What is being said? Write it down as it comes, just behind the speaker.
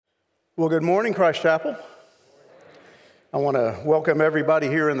Well, good morning, Christ Chapel. I want to welcome everybody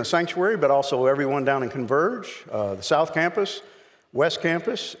here in the sanctuary, but also everyone down in Converge, the South Campus, West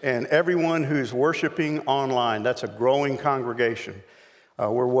Campus, and everyone who's worshiping online. That's a growing congregation. We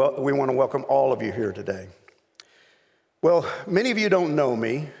want to welcome all of you here today. Well, many of you don't know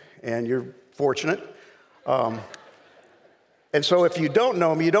me, and you're fortunate. And so if you don't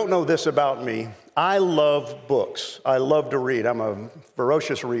know me, you don't know this about me. I love books. I love to read. I'm a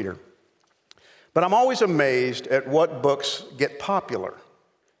ferocious reader. But I'm always amazed at what books get popular.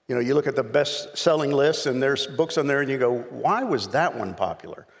 You know, you look at the best-selling lists, and there's books on there, and you go, why was that one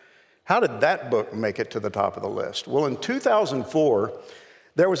popular? How did that book make it to the top of the list? Well, in 2004,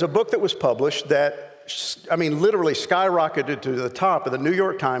 there was a book that was published that, literally skyrocketed to the top of the New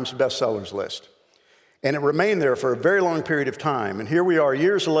York Times bestsellers list. And it remained there for a very long period of time. And here we are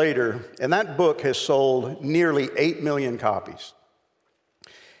years later, and that book has sold nearly 8 million copies.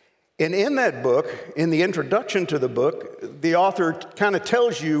 And in that book, in the introduction to the book, the author kind of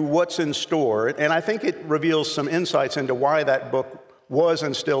tells you what's in store. And I think it reveals some insights into why that book was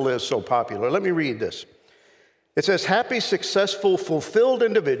and still is so popular. Let me read this. It says, happy, successful, fulfilled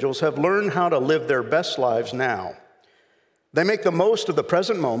individuals have learned how to live their best lives now. They make the most of the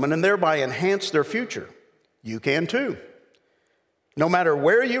present moment and thereby enhance their future. You can too. No matter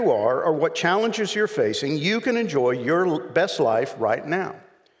where you are or what challenges you're facing, you can enjoy your best life right now.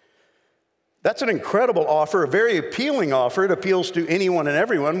 That's an incredible offer, a very appealing offer. It appeals to anyone and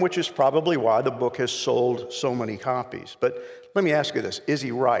everyone, which is probably why the book has sold so many copies. But let me ask you this, is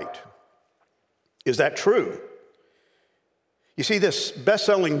he right? Is that true? You see, this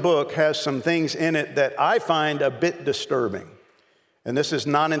best-selling book has some things in it that I find a bit disturbing. And this is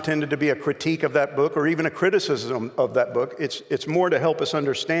not intended to be a critique of that book or even a criticism of that book. It's more to help us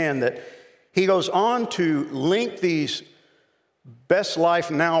understand that he goes on to link these best life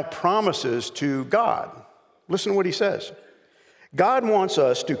now promises to God. Listen to what he says. God wants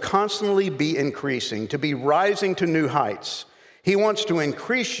us to constantly be increasing, to be rising to new heights. He wants to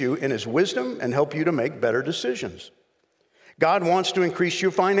increase you in his wisdom and help you to make better decisions. God wants to increase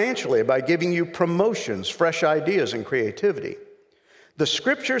you financially by giving you promotions, fresh ideas, and creativity. The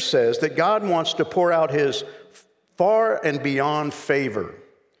scripture says that God wants to pour out his far and beyond favor.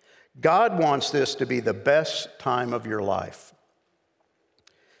 God wants this to be the best time of your life.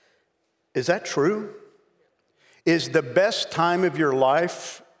 Is that true? Is the best time of your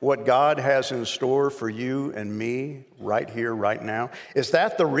life what God has in store for you and me right here, right now? Is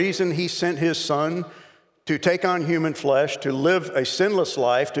that the reason he sent his son to take on human flesh, to live a sinless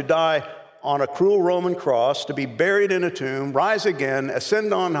life, to die on a cruel Roman cross, to be buried in a tomb, rise again,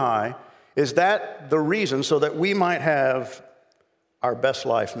 ascend on high? Is that the reason so that we might have our best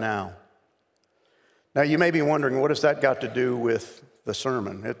life now? Now, you may be wondering, what has that got to do with the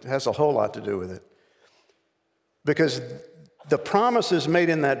sermon? It has a whole lot to do with it. Because the promises made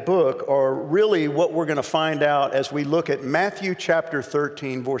in that book are really what we're going to find out as we look at Matthew chapter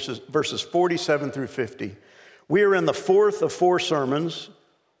 13, verses 47 through 50. We are in the fourth of 4 sermons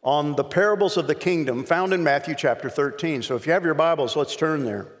on the parables of the kingdom found in Matthew chapter 13. So if you have your Bibles, let's turn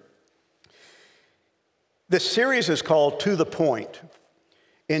there. This series is called To the Point.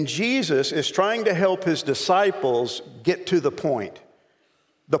 And Jesus is trying to help his disciples get to the point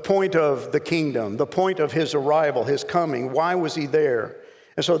of the kingdom, the point of his arrival, his coming. Why was he there?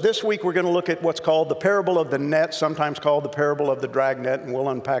 And so this week we're going to look at what's called the parable of the net, sometimes called the parable of the dragnet, and we'll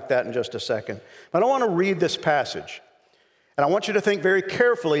unpack that in just a second. But I want to read this passage, and I want you to think very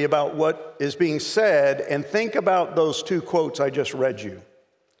carefully about what is being said and think about those 2 quotes I just read you.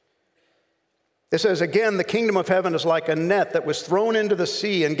 It says, again, the kingdom of heaven is like a net that was thrown into the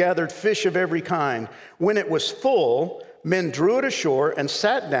sea and gathered fish of every kind. When it was full, men drew it ashore and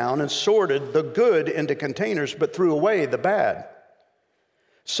sat down and sorted the good into containers, but threw away the bad.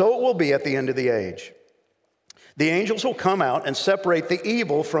 So it will be at the end of the age. The angels will come out and separate the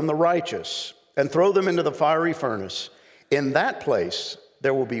evil from the righteous and throw them into the fiery furnace. In that place,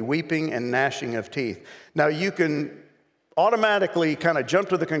 there will be weeping and gnashing of teeth. Now, you can automatically kind of jump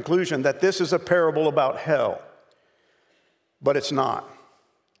to the conclusion that this is a parable about hell, but it's not.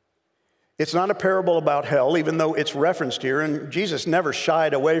 It's not a parable about hell, even though it's referenced here, and Jesus never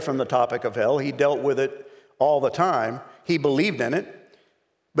shied away from the topic of hell. He dealt with it all the time. He believed in it.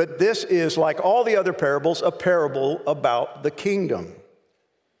 But this is, like all the other parables, a parable about the kingdom.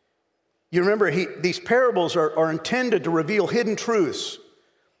 You remember, these parables are intended to reveal hidden truths,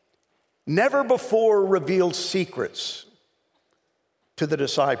 never before revealed secrets to the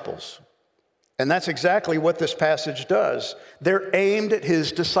disciples. And that's exactly what this passage does. They're aimed at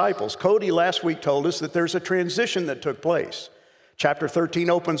his disciples. Cody last week told us that there's a transition that took place. Chapter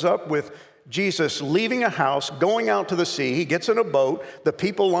 13 opens up with Jesus leaving a house, going out to the sea. He gets in a boat, the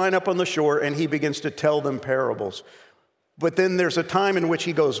people line up on the shore, and he begins to tell them parables. But then there's a time in which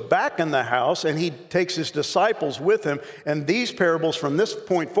he goes back in the house and he takes his disciples with him, and these parables from this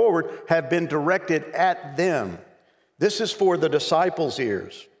point forward have been directed at them. This is for the disciples'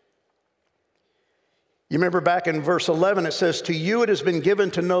 ears. You remember back in verse 11, it says, "To you it has been given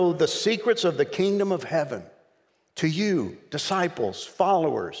to know the secrets of the kingdom of heaven." To you, disciples,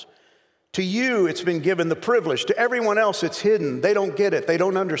 followers. To you, it's been given the privilege. To everyone else, it's hidden. They don't get it. They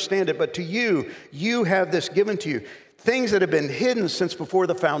don't understand it. But to you, you have this given to you. Things that have been hidden since before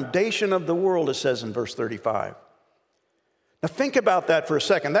the foundation of the world, it says in verse 35. Now think about that for a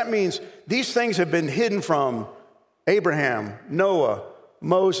second. That means these things have been hidden from Abraham, Noah,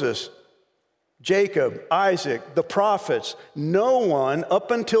 Moses, Jacob, Isaac, the prophets. No one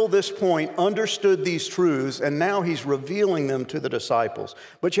up until this point understood these truths, and now he's revealing them to the disciples.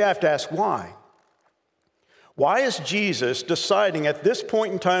 But you have to ask why. Why is Jesus deciding at this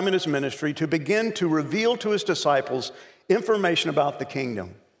point in time in his ministry to begin to reveal to his disciples information about the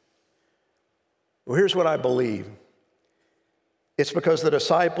kingdom? Well, here's what I believe. It's because the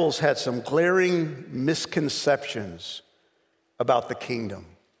disciples had some glaring misconceptions about the kingdom.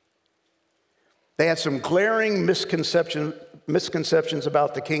 They had some glaring misconceptions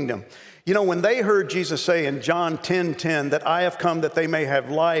about the kingdom. You know, when they heard Jesus say in John 10:10 that I have come that they may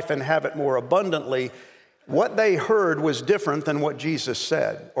have life and have it more abundantly, what they heard was different than what Jesus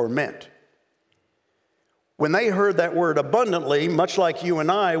said or meant. When they heard that word abundantly, much like you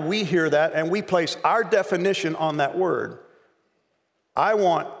and I, we hear that and we place our definition on that word. I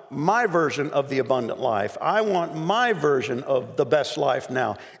want my version of the abundant life. I want my version of the best life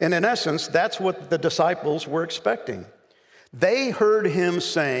now. And in essence, that's what the disciples were expecting. They heard him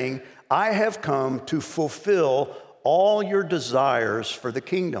saying, I have come to fulfill all your desires for the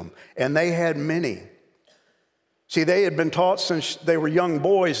kingdom. And they had many. See, they had been taught since they were young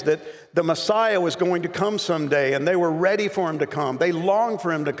boys that the Messiah was going to come someday, and they were ready for him to come. They longed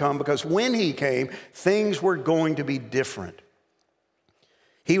for him to come because when he came, things were going to be different.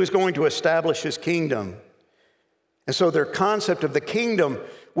 He was going to establish his kingdom. And so their concept of the kingdom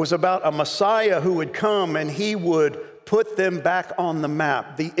was about a Messiah who would come and he would put them back on the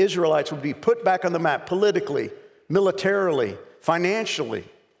map. The Israelites would be put back on the map politically, militarily, financially.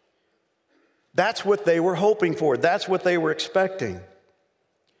 That's what they were hoping for. That's what they were expecting.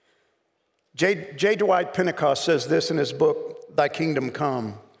 J. Dwight Pentecost says this in his book, Thy Kingdom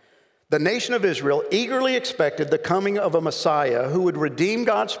Come. The nation of Israel eagerly expected the coming of a Messiah who would redeem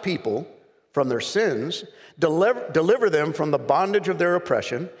God's people from their sins, deliver them from the bondage of their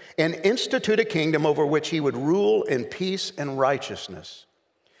oppression, and institute a kingdom over which he would rule in peace and righteousness.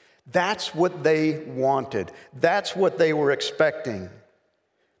 That's what they wanted. That's what they were expecting.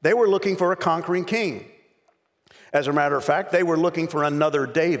 They were looking for a conquering king. As a matter of fact, they were looking for another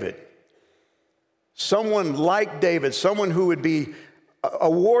David. Someone like David, someone who would be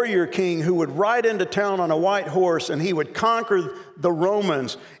a warrior king who would ride into town on a white horse, and he would conquer the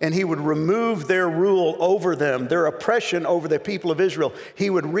Romans, and he would remove their rule over them, their oppression over the people of Israel.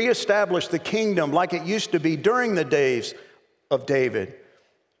 He would reestablish the kingdom like it used to be during the days of David,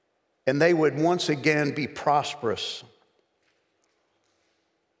 and they would once again be prosperous.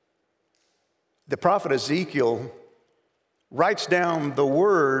 The prophet Ezekiel writes down the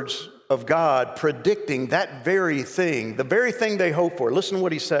words of God predicting that very thing, the very thing they hope for. Listen to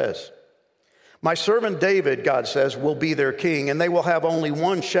what he says. My servant David, God says, will be their king, and they will have only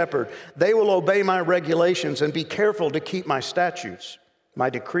one shepherd. They will obey my regulations and be careful to keep my statutes, my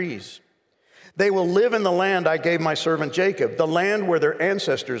decrees. They will live in the land I gave my servant Jacob, the land where their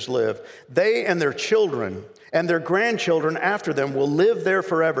ancestors lived. They and their children and their grandchildren after them will live there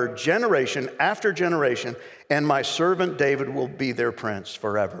forever, generation after generation, and my servant David will be their prince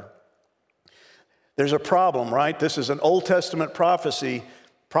forever. There's a problem, right? This is an Old Testament prophecy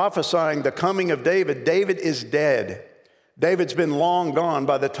prophesying the coming of David. David is dead. David's been long gone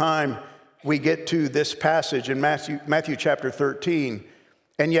by the time we get to this passage in Matthew chapter 13.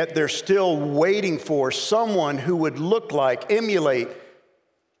 And yet they're still waiting for someone who would look like, emulate,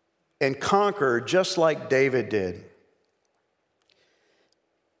 and conquer just like David did.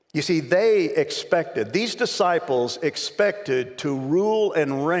 You see, these disciples expected to rule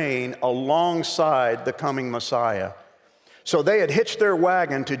and reign alongside the coming Messiah. So they had hitched their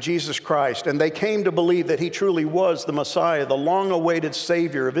wagon to Jesus Christ, and they came to believe that he truly was the Messiah, the long-awaited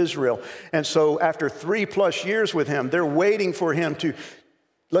Savior of Israel. And so after 3+ years with him, they're waiting for him to,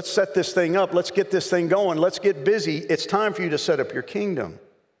 let's set this thing up, let's get this thing going, let's get busy. It's time for you to set up your kingdom.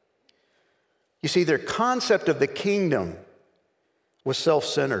 You see, their concept of the kingdom was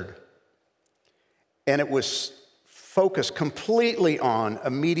self-centered, and it was focused completely on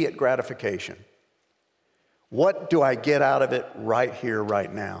immediate gratification. What do I get out of it right here,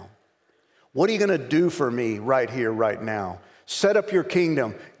 right now? What are you going to do for me right here, right now? Set up your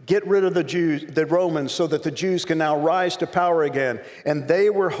kingdom. Get rid of the Romans, so that the Jews can now rise to power again. And they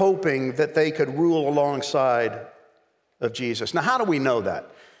were hoping that they could rule alongside of Jesus. Now, how do we know that?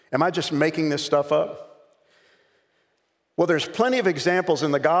 Am I just making this stuff up? Well, there's plenty of examples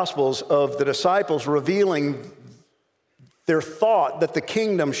in the Gospels of the disciples revealing their thought that the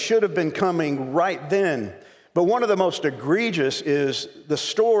kingdom should have been coming right then. But one of the most egregious is the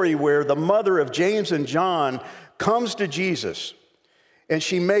story where the mother of James and John comes to Jesus, and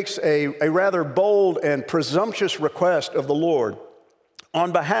she makes a rather bold and presumptuous request of the Lord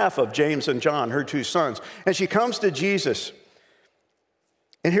on behalf of James and John, her two sons. And she comes to Jesus,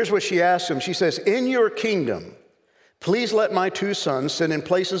 and here's what she asks him. She says, "In your kingdom, please let my two sons sit in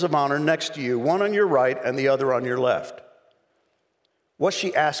places of honor next to you, one on your right and the other on your left." What's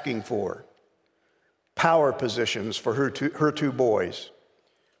she asking for? Power positions for her two boys.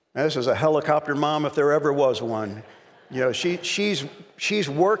 Now, this is a helicopter mom if there ever was one. You know, she's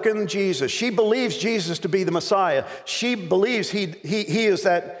working Jesus. She believes Jesus to be the Messiah. She believes he is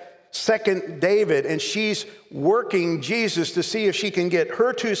that second David, and she's working Jesus to see if she can get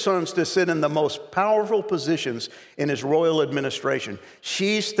her two sons to sit in the most powerful positions in his royal administration.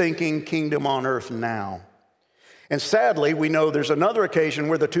 She's thinking kingdom on earth now. And sadly, we know there's another occasion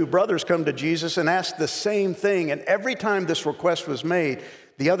where the two brothers come to Jesus and ask the same thing. And every time this request was made,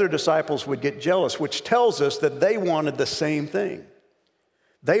 the other disciples would get jealous, which tells us that they wanted the same thing.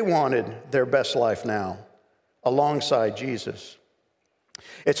 They wanted their best life now alongside Jesus.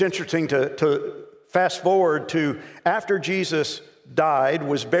 It's interesting to fast forward to after Jesus died,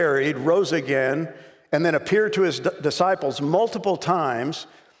 was buried, rose again, and then appeared to his disciples multiple times.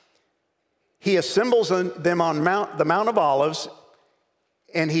 He assembles them on the Mount of Olives,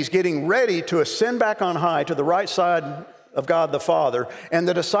 and he's getting ready to ascend back on high to the right side of God the Father. And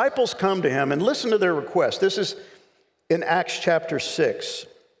the disciples come to him and listen to their request. This is in Acts chapter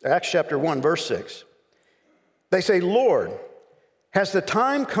 1, verse 6. They say, "Lord, has the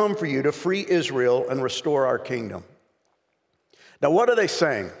time come for you to free Israel and restore our kingdom?" Now, what are they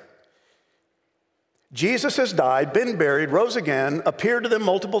saying? Jesus has died, been buried, rose again, appeared to them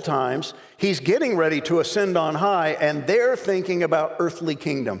multiple times. He's getting ready to ascend on high, and they're thinking about earthly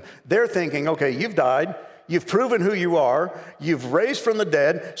kingdom. They're thinking, okay, you've died, you've proven who you are, you've raised from the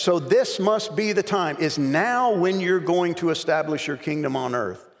dead, so this must be the time. Is now when you're going to establish your kingdom on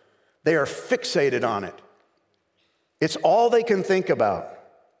earth. They are fixated on it. It's all they can think about.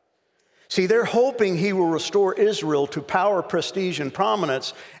 See, they're hoping he will restore Israel to power, prestige, and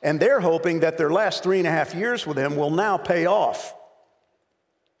prominence, and they're hoping that their last 3.5 years with him will now pay off.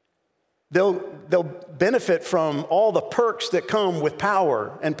 They'll benefit from all the perks that come with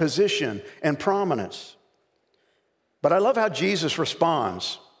power and position and prominence. But I love how Jesus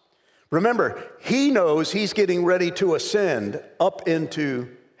responds. Remember, he knows he's getting ready to ascend up into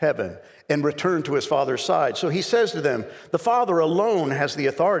heaven and return to his Father's side. So he says to them, the Father alone has the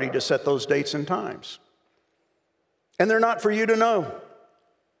authority to set those dates and times. And they're not for you to know.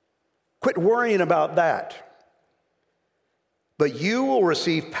 Quit worrying about that. But you will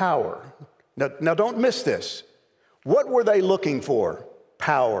receive power. Now don't miss this. What were they looking for?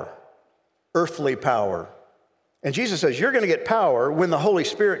 Power, earthly power. And Jesus says, you're going to get power when the Holy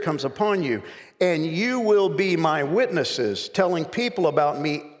Spirit comes upon you, and you will be my witnesses, telling people about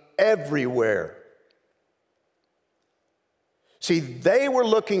me everywhere. See, they were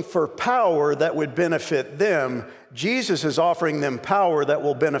looking for power that would benefit them. Jesus is offering them power that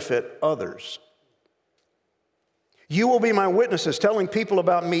will benefit others. You will be my witnesses, telling people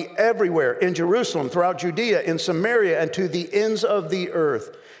about me everywhere, in Jerusalem, throughout Judea, in Samaria, and to the ends of the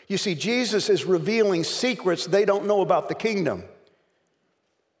earth. You see, Jesus is revealing secrets they don't know about the kingdom.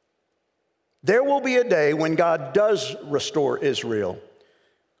 There will be a day when God does restore Israel,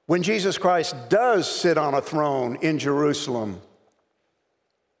 when Jesus Christ does sit on a throne in Jerusalem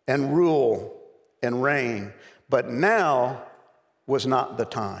and rule and reign. But now was not the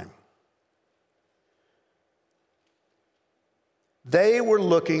time. They were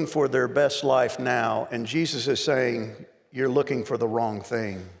looking for their best life now, and Jesus is saying, you're looking for the wrong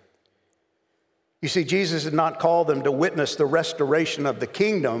thing. You see, Jesus did not call them to witness the restoration of the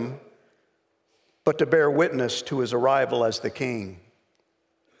kingdom, but to bear witness to his arrival as the king.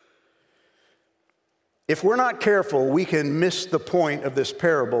 If we're not careful, we can miss the point of this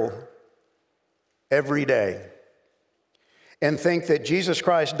parable every day. and think that Jesus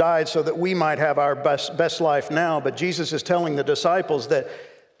Christ died so that we might have our best life now. But Jesus is telling the disciples that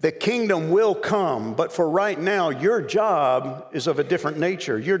the kingdom will come, but for right now, your job is of a different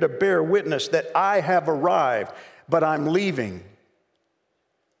nature. You're to bear witness that I have arrived, but I'm leaving,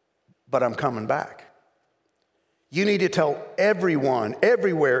 but I'm coming back. You need to tell everyone,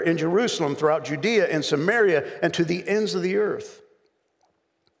 everywhere in Jerusalem, throughout Judea and Samaria, and to the ends of the earth.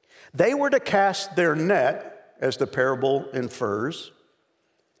 They were to cast their net, as the parable infers,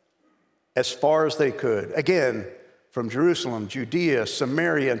 as far as they could. Again, from Jerusalem, Judea,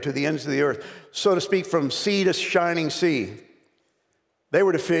 Samaria, and to the ends of the earth, so to speak, from sea to shining sea. They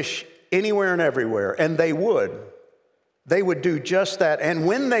were to fish anywhere and everywhere, and they would. They would do just that. And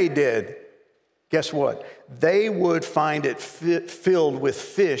when they did, guess what? They would find it filled with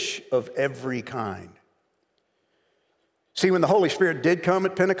fish of every kind. See, when the Holy Spirit did come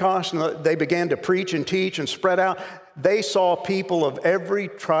at Pentecost and they began to preach and teach and spread out, they saw people of every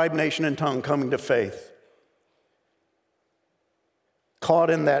tribe, nation, and tongue coming to faith. Caught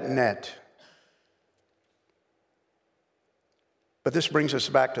in that net. But this brings us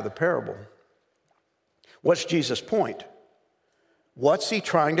back to the parable. What's Jesus' point? What's he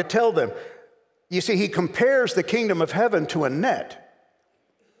trying to tell them? You see, he compares the kingdom of heaven to a net.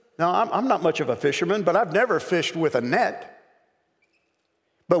 Now, I'm not much of a fisherman, but I've never fished with a net.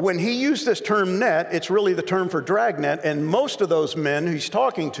 But when he used this term net, it's really the term for dragnet, and most of those men who he's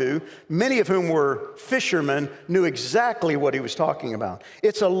talking to, many of whom were fishermen, knew exactly what he was talking about.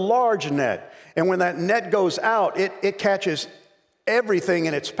 It's a large net, and when that net goes out, it catches everything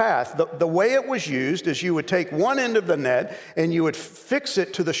in its path. The way it was used is you would take one end of the net and you would fix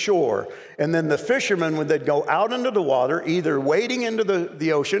it to the shore, and then the fisherman would then go out into the water, either wading into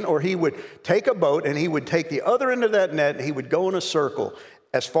the ocean, or he would take a boat and he would take the other end of that net and he would go in a circle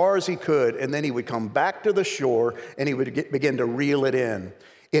as far as he could, and then he would come back to the shore and he would begin to reel it in.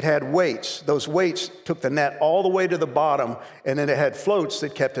 It had weights. Those weights took the net all the way to the bottom, and then it had floats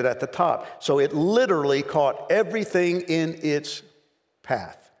that kept it at the top. So it literally caught everything in its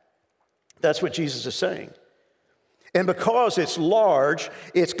path. That's what Jesus is saying. And because it's large,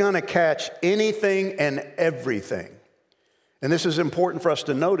 it's going to catch anything and everything. And this is important for us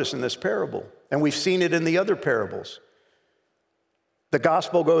to notice in this parable. And we've seen it in the other parables. The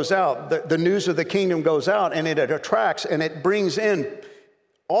gospel goes out, the news of the kingdom goes out, and it attracts and it brings in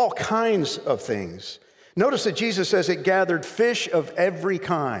all kinds of things. Notice that Jesus says it gathered fish of every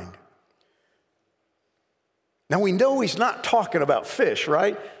kind. Now we know he's not talking about fish,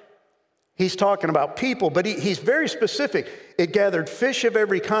 right? He's talking about people, but he's very specific. It gathered fish of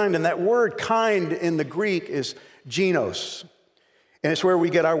every kind, and that word kind in the Greek is genos. And it's where we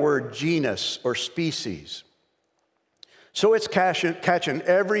get our word genus or species. So it's catching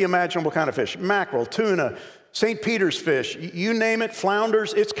every imaginable kind of fish. Mackerel, tuna, St. Peter's fish, you name it,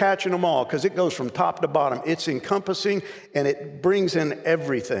 flounders, it's catching them all because it goes from top to bottom. It's encompassing and it brings in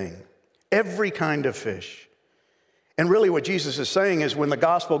everything, every kind of fish. And really what Jesus is saying is when the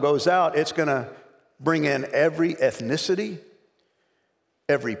gospel goes out, it's going to bring in every ethnicity,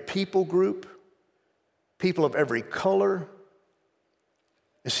 every people group, people of every color.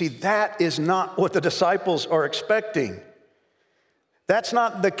 You see, that is not what the disciples are expecting. That's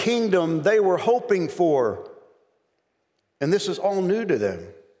not the kingdom they were hoping for. And this is all new to them.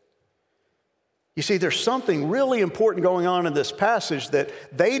 You see, there's something really important going on in this passage that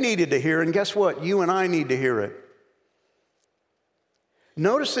they needed to hear, and guess what? You and I need to hear it.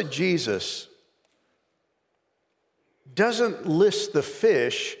 Notice that Jesus doesn't list the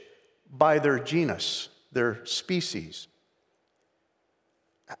fish by their genus, their species.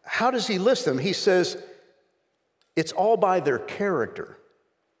 How does he list them? He says it's all by their character.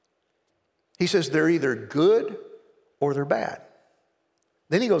 He says they're either good or they're bad.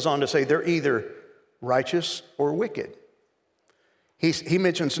 Then he goes on to say they're either righteous or wicked. He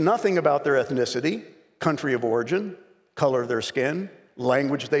mentions nothing about their ethnicity, country of origin, color of their skin,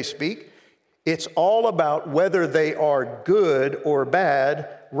 language they speak. It's all about whether they are good or bad,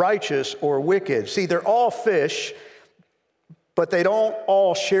 righteous or wicked. See, they're all fish, but they don't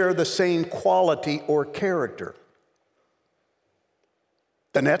all share the same quality or character.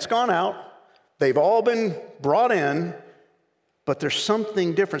 The net's gone out. They've all been brought in, but there's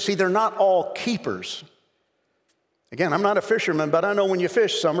something different. See, they're not all keepers. Again, I'm not a fisherman, but I know when you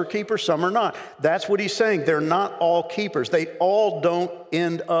fish, some are keepers, some are not. That's what he's saying. They're not all keepers. They all don't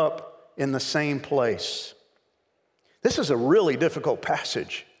end up in the same place. This is a really difficult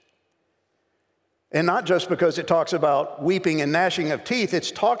passage. And not just because it talks about weeping and gnashing of teeth,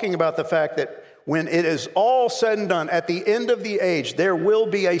 it's talking about the fact that when it is all said and done, at the end of the age, there will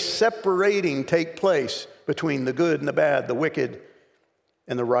be a separating take place between the good and the bad, the wicked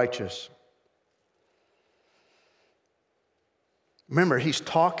and the righteous. Remember, he's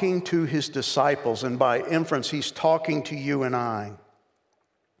talking to his disciples, and by inference, he's talking to you and I.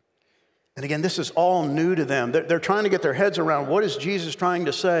 And again, this is all new to them. They're trying to get their heads around, what is Jesus trying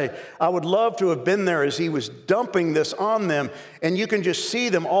to say? I would love to have been there as he was dumping this on them, and you can just see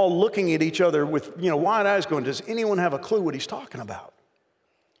them all looking at each other with, wide eyes going, does anyone have a clue what he's talking about?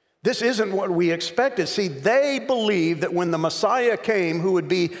 This isn't what we expected. See, they believed that when the Messiah came, who would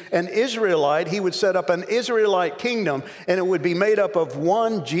be an Israelite, he would set up an Israelite kingdom, and it would be made up of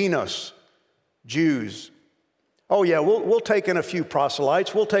one genus, Jews. Oh yeah, we'll take in a few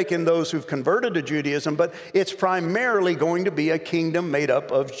proselytes, we'll take in those who've converted to Judaism, but it's primarily going to be a kingdom made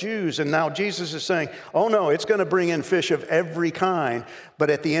up of Jews. And now Jesus is saying, oh no, it's going to bring in fish of every kind, but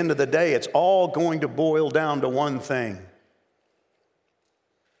at the end of the day, it's all going to boil down to one thing.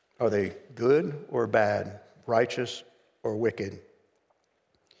 Are they good or bad, righteous or wicked?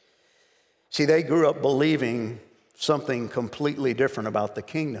 See, they grew up believing something completely different about the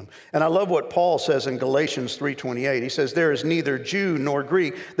kingdom. And I love what Paul says in Galatians 3:28. He says, there is neither Jew nor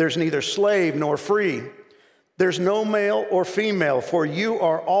Greek, there's neither slave nor free. There's no male or female, for you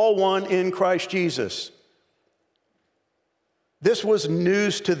are all one in Christ Jesus. This was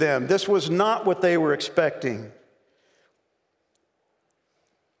news to them. This was not what they were expecting.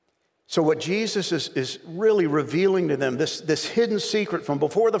 So what Jesus is really revealing to them, this hidden secret from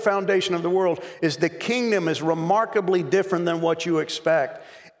before the foundation of the world, is the kingdom is remarkably different than what you expect.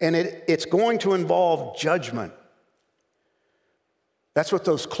 And it's going to involve judgment. That's what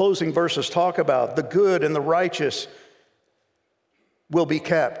those closing verses talk about. The good and the righteous will be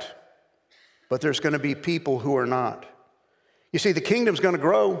kept, but there's going to be people who are not. You see, the kingdom's going to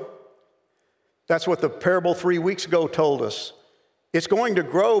grow. That's what the parable 3 weeks ago told us. It's going to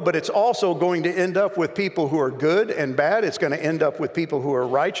grow, but it's also going to end up with people who are good and bad. It's going to end up with people who are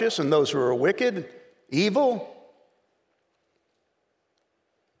righteous and those who are wicked, evil,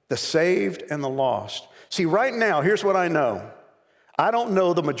 the saved and the lost. See, right now, here's what I know. I don't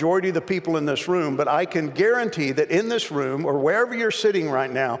know the majority of the people in this room, but I can guarantee that in this room or wherever you're sitting right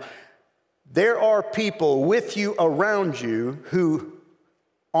now, there are people with you around you who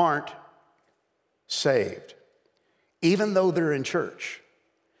aren't saved. Even though they're in church,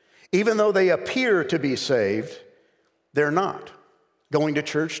 even though they appear to be saved, they're not. Going to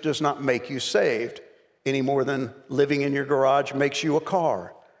church does not make you saved any more than living in your garage makes you a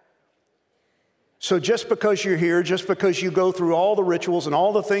car. So just because you're here, just because you go through all the rituals and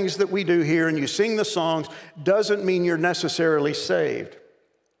all the things that we do here and you sing the songs, doesn't mean you're necessarily saved.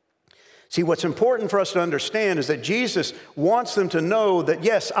 See, what's important for us to understand is that Jesus wants them to know that,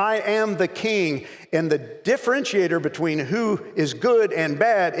 yes, I am the king. And the differentiator between who is good and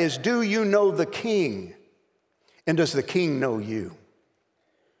bad is, do you know the king? And does the king know you?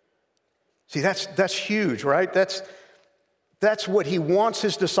 See, that's huge, right? That's what he wants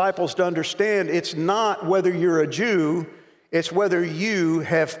his disciples to understand. It's not whether you're a Jew, it's whether you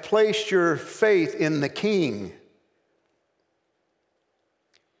have placed your faith in the king.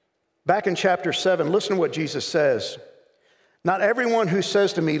 Back in chapter 7, listen to what Jesus says. Not everyone who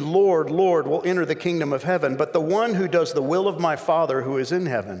says to me, Lord, Lord, will enter the kingdom of heaven, but the one who does the will of my Father who is in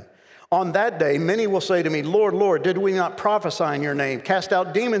heaven. On that day, many will say to me, Lord, Lord, did we not prophesy in your name, cast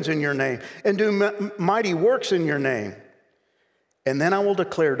out demons in your name, and do mighty works in your name? And then I will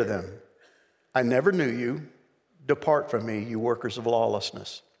declare to them, I never knew you. Depart from me, you workers of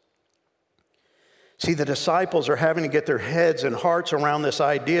lawlessness. See, the disciples are having to get their heads and hearts around this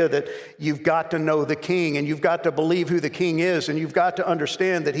idea that you've got to know the king and you've got to believe who the king is and you've got to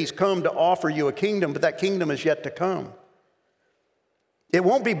understand that he's come to offer you a kingdom, but that kingdom is yet to come. It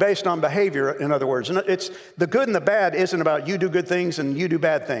won't be based on behavior, in other words. It's the good and the bad isn't about you do good things and you do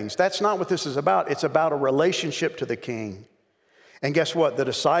bad things. That's not what this is about. It's about a relationship to the king. And guess what? The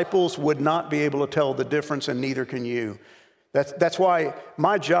disciples would not be able to tell the difference, and neither can you. That's why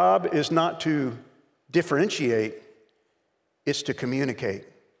my job is not to differentiate, it's to communicate.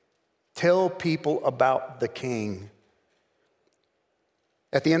 Tell people about the king.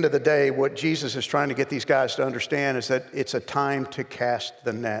 At the end of the day, what Jesus is trying to get these guys to understand is that it's a time to cast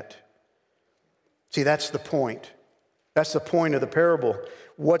the net. See, that's the point. That's the point of the parable.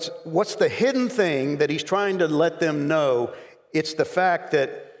 What's the hidden thing that he's trying to let them know? It's the fact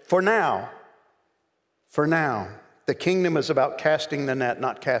that for now, the kingdom is about casting the net,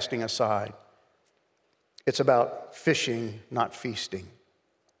 not casting aside. It's about fishing, not feasting.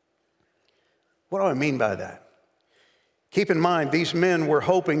 What do I mean by that? Keep in mind, these men were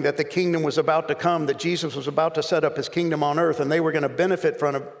hoping that the kingdom was about to come, that Jesus was about to set up his kingdom on earth, and they were going to benefit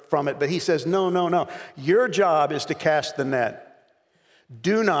from it. But he says, no, no, no. Your job is to cast the net.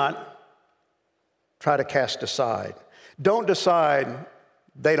 Do not try to cast aside. Don't decide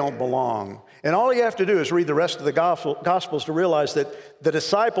they don't belong. And all you have to do is read the rest of the Gospels to realize that the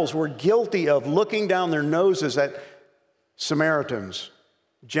disciples were guilty of looking down their noses at Samaritans,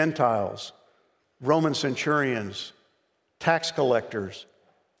 Gentiles, Roman centurions, tax collectors.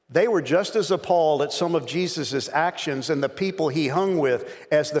 They were just as appalled at some of Jesus' actions and the people he hung with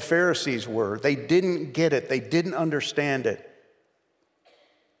as the Pharisees were. They didn't get it. They didn't understand it.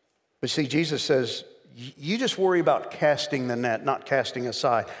 But see, Jesus says, you just worry about casting the net, not casting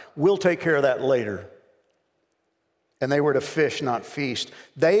aside. We'll take care of that later. And they were to fish, not feast.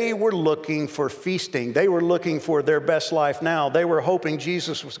 They were looking for feasting. They were looking for their best life now. They were hoping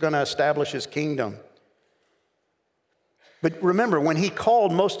Jesus was going to establish his kingdom. But remember, when he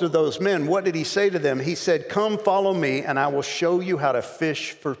called most of those men, what did he say to them? He said, come follow me and I will show you how to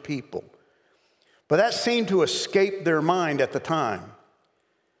fish for people. But that seemed to escape their mind at the time.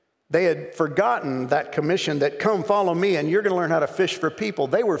 They had forgotten that commission that come follow me and you're going to learn how to fish for people.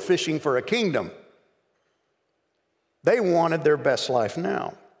 They were fishing for a kingdom. They wanted their best life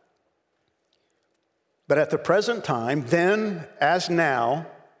now. But at the present time, then as now,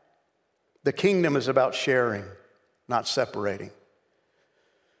 the kingdom is about sharing, not separating.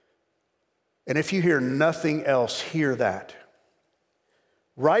 And if you hear nothing else, hear that.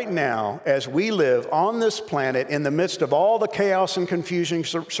 Right now, as we live on this planet in the midst of all the chaos and confusion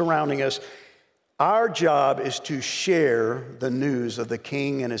surrounding us, our job is to share the news of the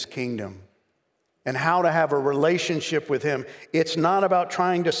King and his kingdom and how to have a relationship with him. It's not about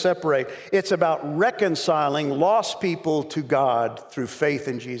trying to separate. It's about reconciling lost people to God through faith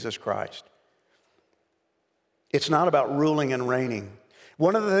in Jesus Christ. It's not about ruling and reigning.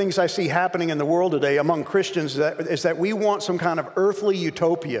 One of the things I see happening in the world today among Christians is that we want some kind of earthly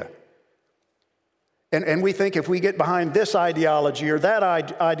utopia. And we think if we get behind this ideology or that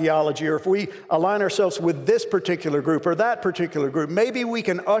ideology, or if we align ourselves with this particular group or that particular group, maybe we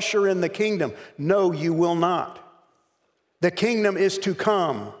can usher in the kingdom. No, you will not. The kingdom is to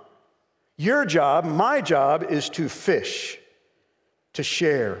come. Your job, my job, is to fish, to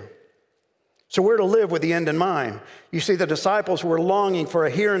share. So we're to live with the end in mind. You see, the disciples were longing for a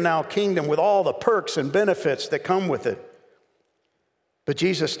here and now kingdom with all the perks and benefits that come with it. But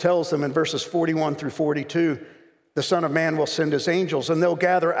Jesus tells them in verses 41 through 42, the Son of Man will send his angels, and they'll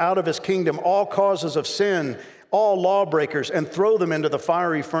gather out of his kingdom all causes of sin, all lawbreakers, and throw them into the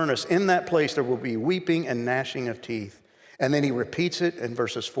fiery furnace. In that place there will be weeping and gnashing of teeth. And then he repeats it in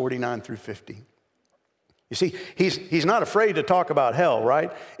verses 49 through 50. You see, he's not afraid to talk about hell,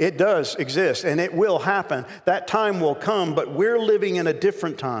 right? It does exist, and it will happen. That time will come, but we're living in a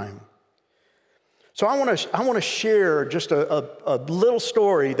different time. So I want to share just a little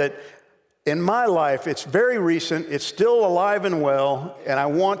story that in my life, it's very recent, it's still alive and well, and I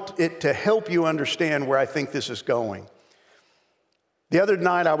want it to help you understand where I think this is going. The other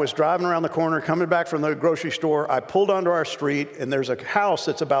night, I was driving around the corner, coming back from the grocery store. I pulled onto our street, and there's a house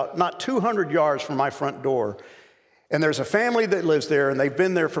that's about not 200 yards from my front door. And there's a family that lives there, and they've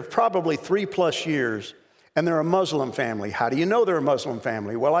been there for probably 3+ years. And they're a Muslim family. How do you know they're a Muslim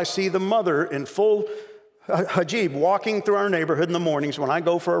family? Well, I see the mother in full hijab walking through our neighborhood in the mornings when I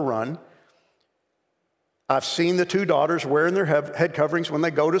go for a run. I've seen the 2 daughters wearing their head coverings when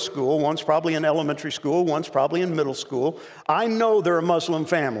they go to school. One's probably in elementary school, one's probably in middle school. I know they're a Muslim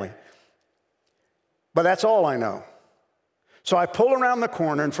family, but that's all I know. So I pull around the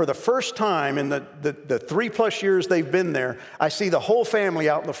corner, and for the first time in the 3+ years they've been there, I see the whole family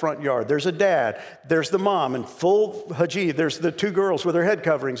out in the front yard. There's a dad, there's the mom in full hijab, there's the 2 girls with their head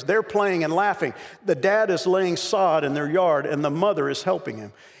coverings. They're playing and laughing. The dad is laying sod in their yard, and the mother is helping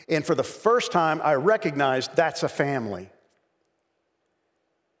him. And for the first time, I recognized that's a family.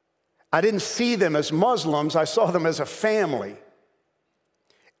 I didn't see them as Muslims, I saw them as a family.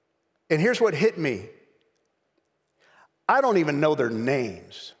 And here's what hit me. I don't even know their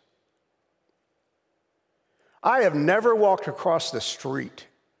names. I have never walked across the street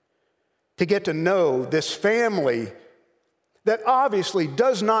to get to know this family that obviously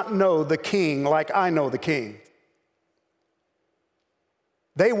does not know the King like I know the King.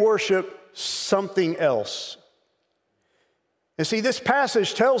 They worship something else. And see, this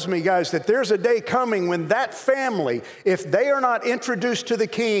passage tells me, guys, that there's a day coming when that family, if they are not introduced to the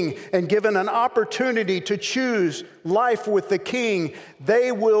King and given an opportunity to choose life with the King,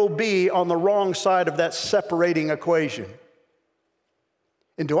 they will be on the wrong side of that separating equation.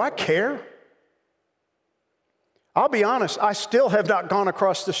 And do I care? I'll be honest, I still have not gone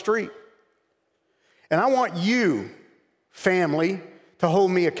across the street. And I want you, family, to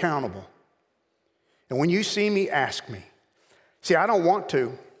hold me accountable. And when you see me, ask me. See, I don't want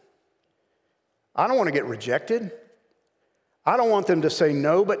to. I don't want to get rejected. I don't want them to say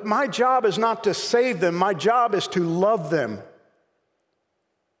no, but my job is not to save them. My job is to love them.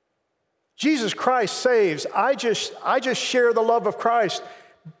 Jesus Christ saves. I just share the love of Christ.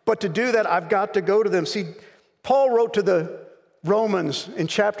 But to do that, I've got to go to them. See, Paul wrote to the Romans in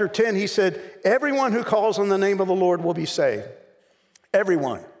chapter 10, he said, everyone who calls on the name of the Lord will be saved.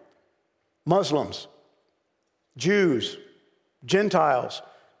 Everyone. Muslims, Jews, Gentiles,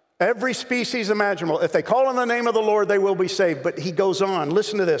 every species imaginable. If they call on the name of the Lord, they will be saved. But he goes on,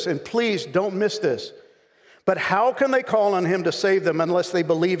 listen to this, and please don't miss this. But how can they call on him to save them unless they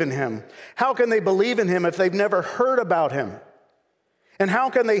believe in him? How can they believe in him if they've never heard about him? And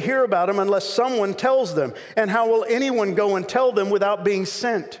how can they hear about him unless someone tells them? And how will anyone go and tell them without being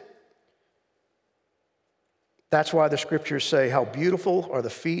sent? That's why the scriptures say, how beautiful are the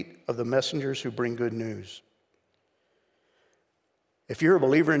feet of the messengers who bring good news. If you're a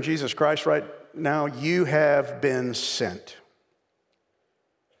believer in Jesus Christ right now, you have been sent.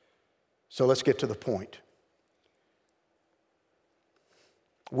 So let's get to the point.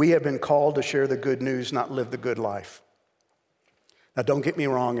 We have been called to share the good news, not live the good life. Now, don't get me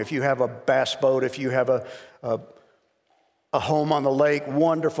wrong. If you have a bass boat, if you have a home on the lake,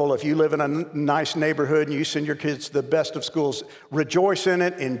 wonderful. If you live in a nice neighborhood and you send your kids to the best of schools, rejoice in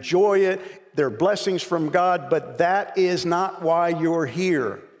it, enjoy it. They're blessings from God, but that is not why you're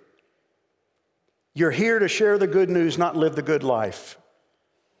here. You're here to share the good news, not live the good life.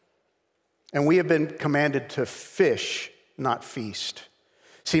 And we have been commanded to fish, not feast.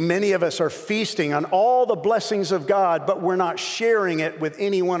 See, many of us are feasting on all the blessings of God, but we're not sharing it with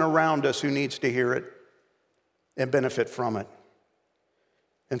anyone around us who needs to hear it and benefit from it.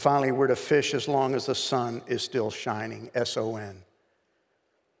 And finally, we're to fish as long as the sun is still shining, S-O-N.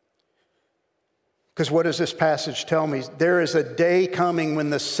 Because what does this passage tell me? There is a day coming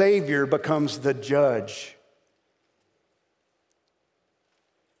when the Savior becomes the judge.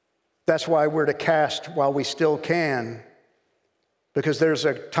 That's why we're to cast while we still can. Because there's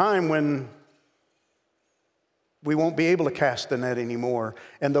a time when we won't be able to cast the net anymore.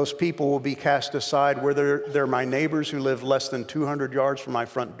 And those people will be cast aside, whether they're my neighbors who live less than 200 yards from my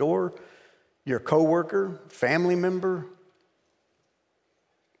front door, your coworker, family member.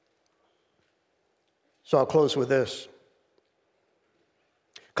 So I'll close with this.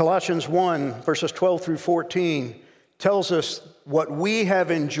 Colossians 1, verses 12 through 14, tells us what we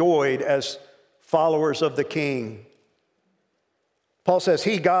have enjoyed as followers of the King. Paul says,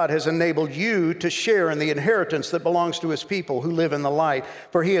 He, God, has enabled you to share in the inheritance that belongs to His people who live in the light.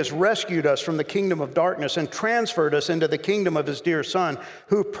 For He has rescued us from the kingdom of darkness and transferred us into the kingdom of His dear Son,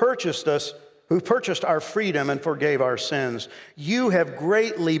 who purchased our freedom and forgave our sins. You have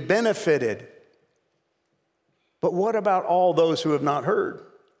greatly benefited. But what about all those who have not heard?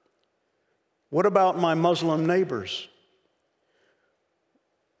 What about my Muslim neighbors?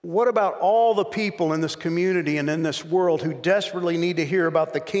 What about all the people in this community and in this world who desperately need to hear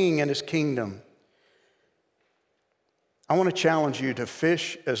about the King and His kingdom? I want to challenge you to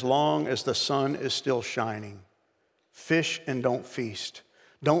fish as long as the sun is still shining. Fish and don't feast.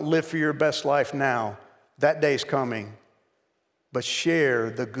 Don't live for your best life now. That day's coming. But share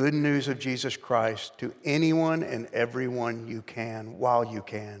the good news of Jesus Christ to anyone and everyone you can while you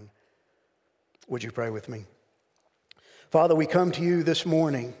can. Would you pray with me? Father, we come to you this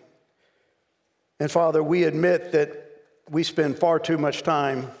morning, and Father, we admit that we spend far too much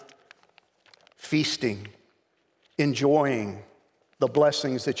time feasting, enjoying the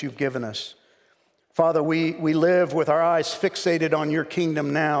blessings that you've given us. Father, we live with our eyes fixated on your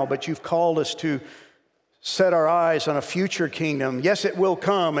kingdom now, but you've called us to set our eyes on a future kingdom. Yes, it will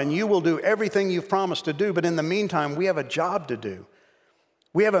come, and you will do everything you've promised to do, but in the meantime, we have a job to do.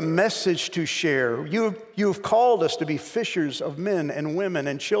 We have a message to share. You've called us to be fishers of men and women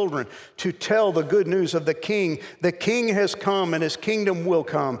and children, to tell the good news of the King. The King has come and His kingdom will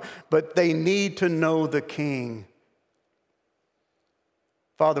come, but they need to know the King.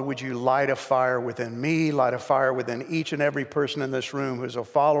 Father, would you light a fire within me, light a fire within each and every person in this room who is a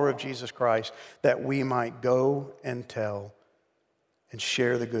follower of Jesus Christ, that we might go and tell and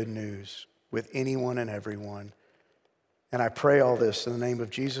share the good news with anyone and everyone. And I pray all this in the name of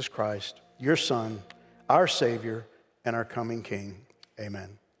Jesus Christ, your Son, our Savior, and our coming King.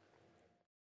 Amen.